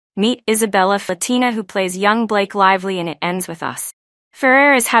Meet Isabela Latina, who plays young Blake Lively in It Ends With Us.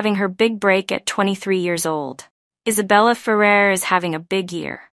 Ferrer is having her big break at 23 years old. Isabela Ferrer is having a big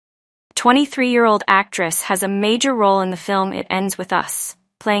year. 23-year-old actress has a major role in the film It Ends With Us,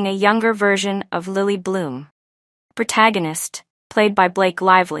 playing a younger version of Lily Bloom. Protagonist, played by Blake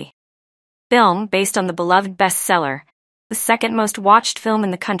Lively. Film based on the beloved bestseller, the second most watched film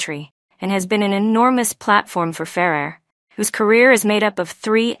in the country, and has been an enormous platform for Ferrer, whose career is made up of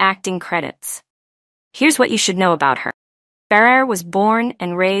 3 acting credits. Here's what you should know about her. Ferrer was born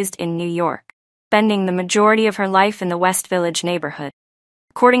and raised in New York, spending the majority of her life in the West Village neighborhood.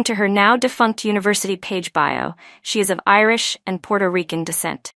 According to her now-defunct university page bio, she is of Irish and Puerto Rican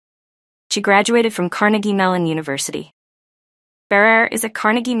descent. She graduated from Carnegie Mellon University. Ferrer is a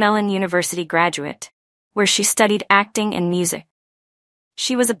Carnegie Mellon University graduate, where she studied acting and music.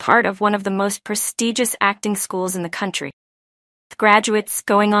 She was a part of one of the most prestigious acting schools in the country. Graduates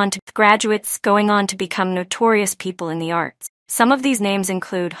going on to become notorious people in the arts. Some of these names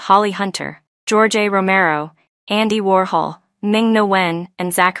include Holly Hunter, George A. Romero, Andy Warhol, Ming-Na Wen,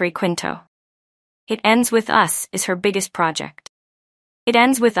 and Zachary Quinto. It Ends With Us is her biggest project. It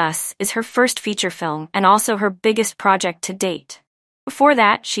Ends With Us is her first feature film and also her biggest project to date. Before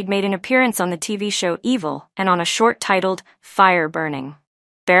that, she'd made an appearance on the TV show Evil and on a short titled Fire Burning.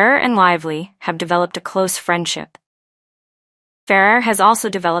 Ferrer and Lively have developed a close friendship. Ferrer has also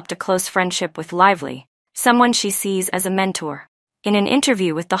developed a close friendship with Lively, someone she sees as a mentor. In an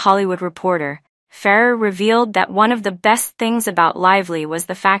interview with The Hollywood Reporter, Ferrer revealed that one of the best things about Lively was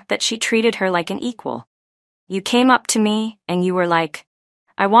the fact that she treated her like an equal. "You came up to me and you were like,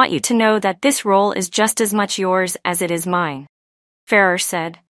 'I want you to know that this role is just as much yours as it is mine,'" Ferrer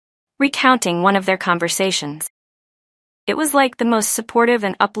said, recounting one of their conversations. "It was like the most supportive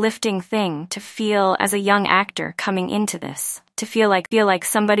and uplifting thing to feel as a young actor coming into this, to feel like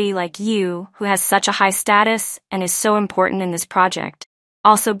somebody like you who has such a high status and is so important in this project,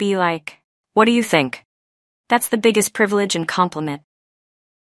 also be like, 'What do you think?' That's the biggest privilege and compliment."